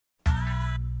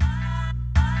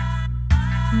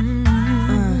Junior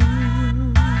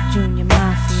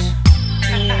Mafia.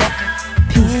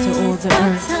 Peace to all the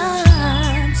earth.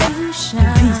 And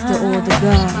peace to all the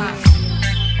gods.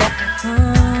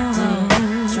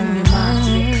 Junior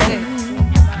Mafia.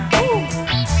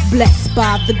 Blessed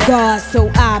by the gods,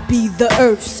 so I be the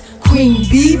earth's queen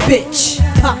bee bitch.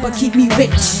 Papa keep me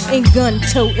rich and gun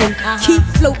toting. Keep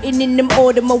floating in them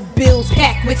automobiles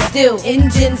packed with steel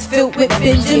engines filled with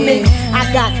Benjamins. I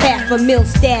got $500,000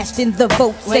 stashed in the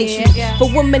vote station for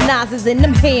womanizers and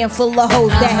them handful of hoes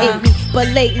that hate me. But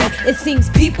lately it seems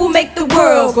people make the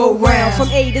world go round. From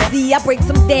A to Z I break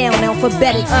them down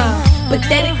alphabetically.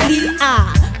 Pathetically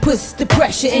I push the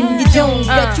pressure in your Jones,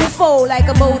 let you fold like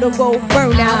a motor road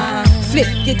burnout. Flip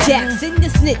your jacks and your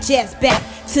snitch ass back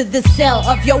to the cell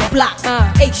of your block,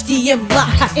 HDM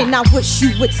block. And I wish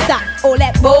you would stop all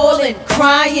that bawling,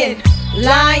 crying,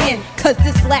 lying, cause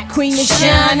this black queen is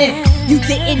shining. You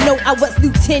didn't know I was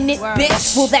lieutenant,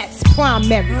 bitch? Well, that's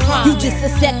primary. You just a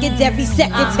secondary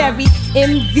secretary.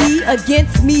 MV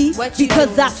against me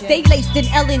because I stay laced in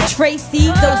Ellen Tracy,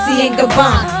 Dolce and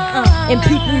Gabbana. And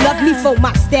people love me for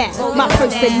my style, my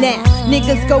personnel.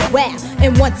 Niggas go wild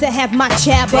and want to have my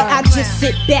child, but I just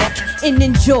sit back and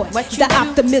enjoy the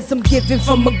optimism given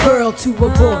from a girl to a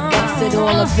boy. What's it all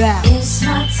about? It's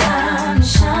my time to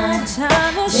shine.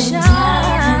 Been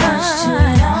down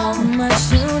much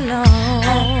too long. I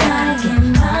gotta get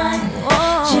mine.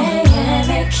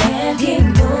 JM can't keep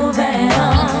moving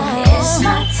on. It's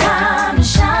my time to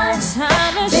shine.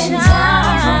 Been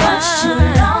down for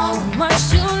much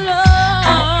too long.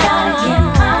 I gotta get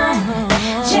mine.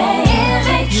 JM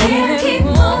can't keep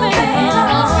moving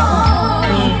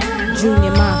on.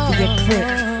 Junior Mafia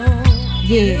clique.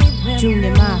 Yeah,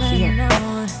 Junior Mafia.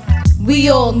 We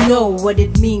all know what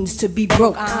it means to be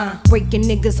broke. Breaking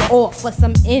niggas off for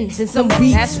some ends and some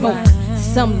weed smoke.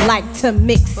 Some like to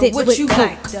mix it with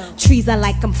coke. Trees I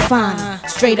like them fine,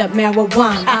 straight up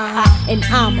marijuana. And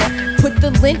I'ma put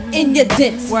the lint in your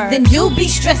dents. Then you'll be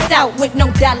stressed out with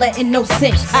no dollar and no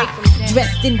cents.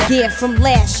 Dressed in gear from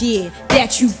last year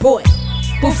that you bought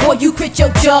before you quit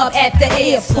your job at the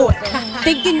airport.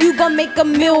 Thinking you gon' make a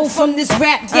meal from this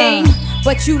rap game,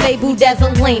 but you labeled as a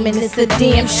lame and it's a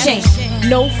damn shame.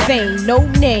 No fame, no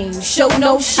name, show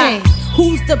no shame.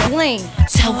 Who's to blame?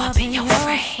 Toe up in your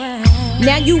frame.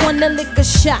 Now you wanna lick a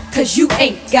shot cause you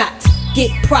ain't got.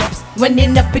 Get props,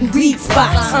 running up in weed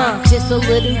spots. Just a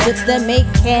little just to make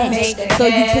cash. So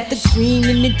you put the green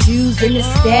and the juice in the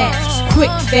stash.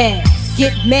 Quick fast,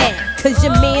 get mad cause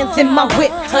your man's in my whip,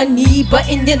 honey, but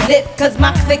in your lip cause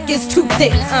my click is too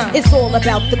thick. It's all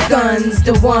about the guns,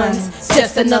 the ones. It's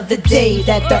just another day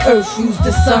that the earth rules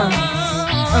the sun.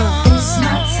 It's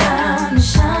my time to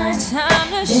shine.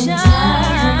 Been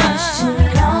down much too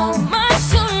long. I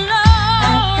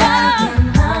gotta get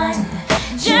mine.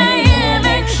 JM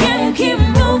can't keep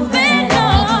moving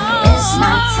on. It's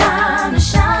my time to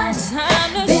shine.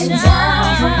 Been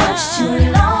down for much too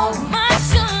long.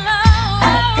 I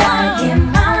gotta get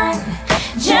mine.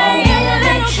 JM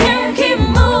can't keep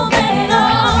moving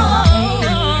on.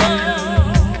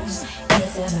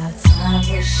 It's about time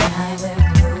to shine.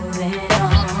 We're moving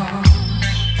on.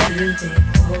 Keep it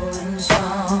going.